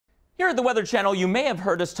Here at the Weather Channel, you may have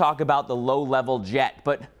heard us talk about the low-level jet,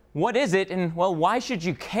 but what is it and, well, why should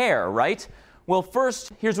you care, right? Well,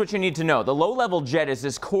 first, here's what you need to know. The low-level jet is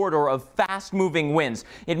this corridor of fast-moving winds.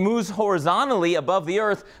 It moves horizontally above the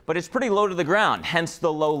Earth, but it's pretty low to the ground, hence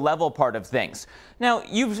the low-level part of things. Now,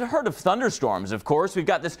 you've heard of thunderstorms, of course. We've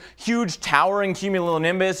got this huge towering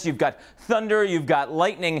cumulonimbus, you've got thunder, you've got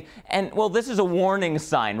lightning, and, well, this is a warning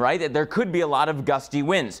sign, right? That there could be a lot of gusty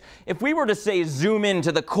winds. If we were to, say, zoom in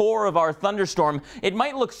to the core of our thunderstorm, it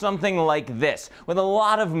might look something like this, with a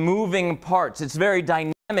lot of moving parts. It's very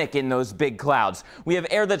dynamic in those big clouds. We have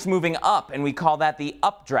air that's moving up, and we call that the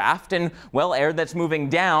updraft, and, well, air that's moving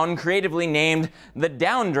down, creatively named the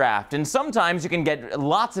downdraft. And sometimes you can get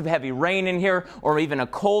lots of heavy rain in here, or even a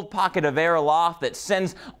cold pocket of air aloft that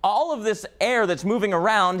sends all of this air that's moving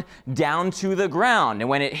around down to the ground. And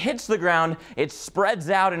when it hits the ground, it spreads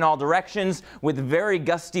out in all directions with very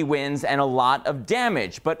gusty winds and a lot of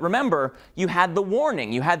damage. But remember, you had the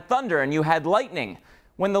warning, you had thunder, and you had lightning.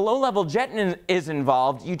 When the low-level jet is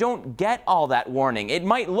involved, you don't get all that warning. It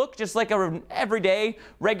might look just like an everyday,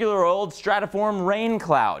 regular old stratiform rain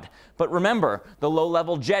cloud. But remember, the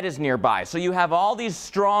low-level jet is nearby, so you have all these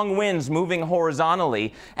strong winds moving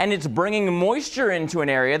horizontally, and it's bringing moisture into an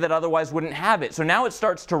area that otherwise wouldn't have it. So now it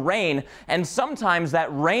starts to rain, and sometimes that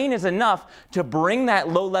rain is enough to bring that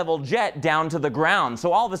low-level jet down to the ground.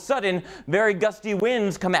 So all of a sudden, very gusty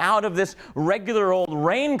winds come out of this regular old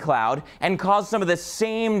rain cloud and cause some of the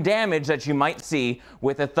same damage that you might see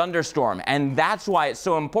with a thunderstorm. And that's why it's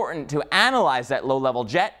so important to analyze that low-level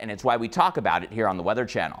jet, and it's why we talk about it here on the Weather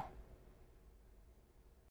Channel.